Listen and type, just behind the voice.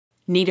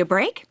Need a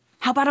break?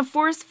 How about a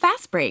Forest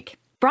Fast Break?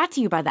 Brought to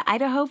you by the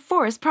Idaho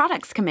Forest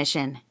Products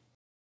Commission.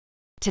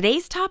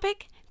 Today's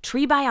topic,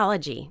 tree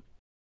biology.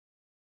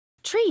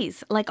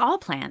 Trees, like all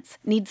plants,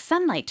 need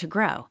sunlight to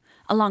grow,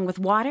 along with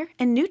water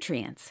and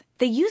nutrients.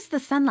 They use the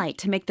sunlight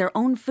to make their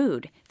own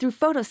food through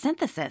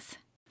photosynthesis.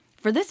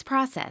 For this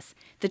process,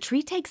 the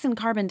tree takes in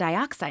carbon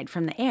dioxide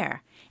from the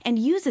air and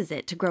uses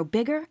it to grow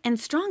bigger and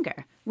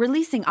stronger,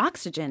 releasing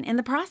oxygen in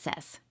the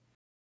process.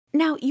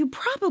 Now, you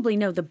probably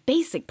know the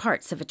basic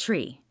parts of a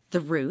tree: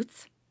 the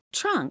roots,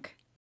 trunk,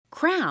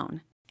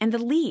 crown, and the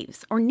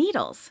leaves or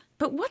needles.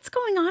 But what's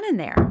going on in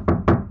there?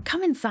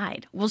 Come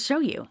inside, we'll show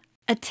you.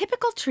 A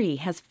typical tree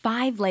has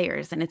 5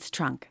 layers in its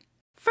trunk.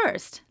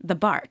 First, the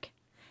bark.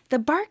 The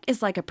bark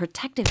is like a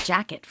protective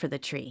jacket for the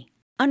tree.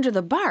 Under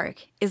the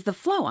bark is the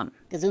phloem.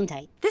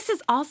 Gesundheit. This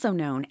is also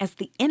known as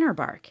the inner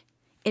bark.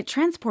 It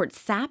transports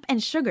sap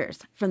and sugars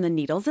from the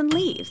needles and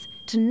leaves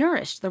to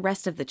nourish the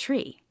rest of the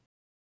tree.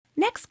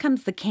 Next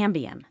comes the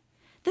cambium.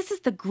 This is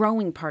the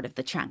growing part of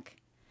the trunk.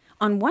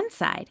 On one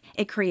side,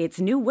 it creates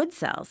new wood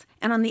cells,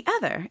 and on the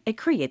other, it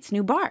creates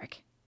new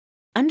bark.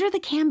 Under the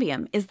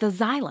cambium is the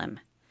xylem.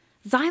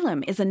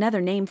 Xylem is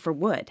another name for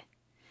wood.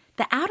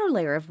 The outer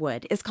layer of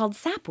wood is called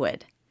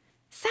sapwood.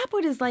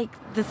 Sapwood is like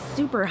the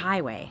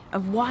superhighway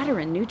of water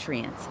and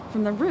nutrients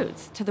from the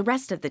roots to the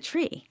rest of the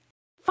tree.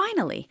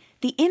 Finally,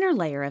 the inner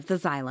layer of the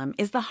xylem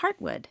is the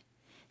heartwood.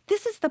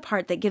 This is the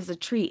part that gives a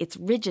tree its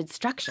rigid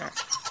structure.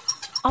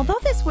 Although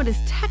this wood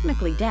is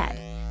technically dead,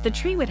 the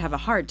tree would have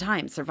a hard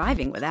time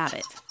surviving without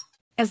it.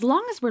 As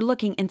long as we're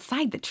looking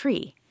inside the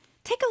tree,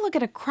 take a look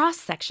at a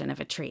cross-section of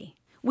a tree.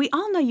 We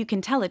all know you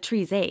can tell a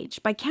tree's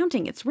age by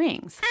counting its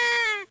rings.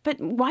 But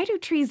why do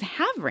trees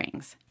have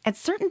rings? At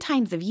certain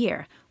times of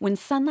year, when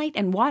sunlight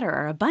and water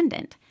are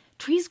abundant,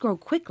 trees grow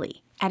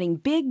quickly, adding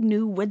big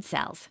new wood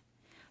cells.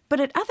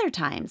 But at other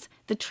times,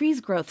 the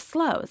tree's growth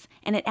slows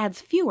and it adds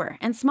fewer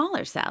and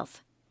smaller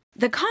cells.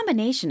 The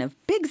combination of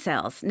big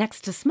cells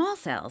next to small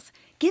cells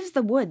gives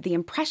the wood the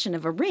impression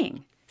of a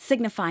ring,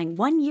 signifying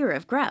 1 year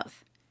of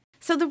growth.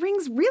 So the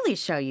rings really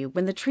show you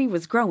when the tree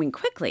was growing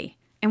quickly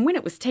and when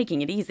it was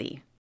taking it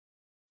easy.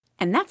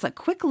 And that's a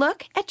quick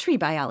look at tree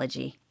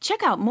biology.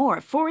 Check out more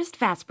Forest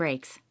Fast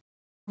Breaks.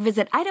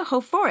 Visit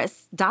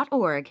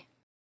idahoforests.org.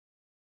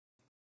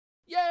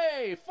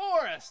 Yay,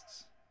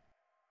 forests!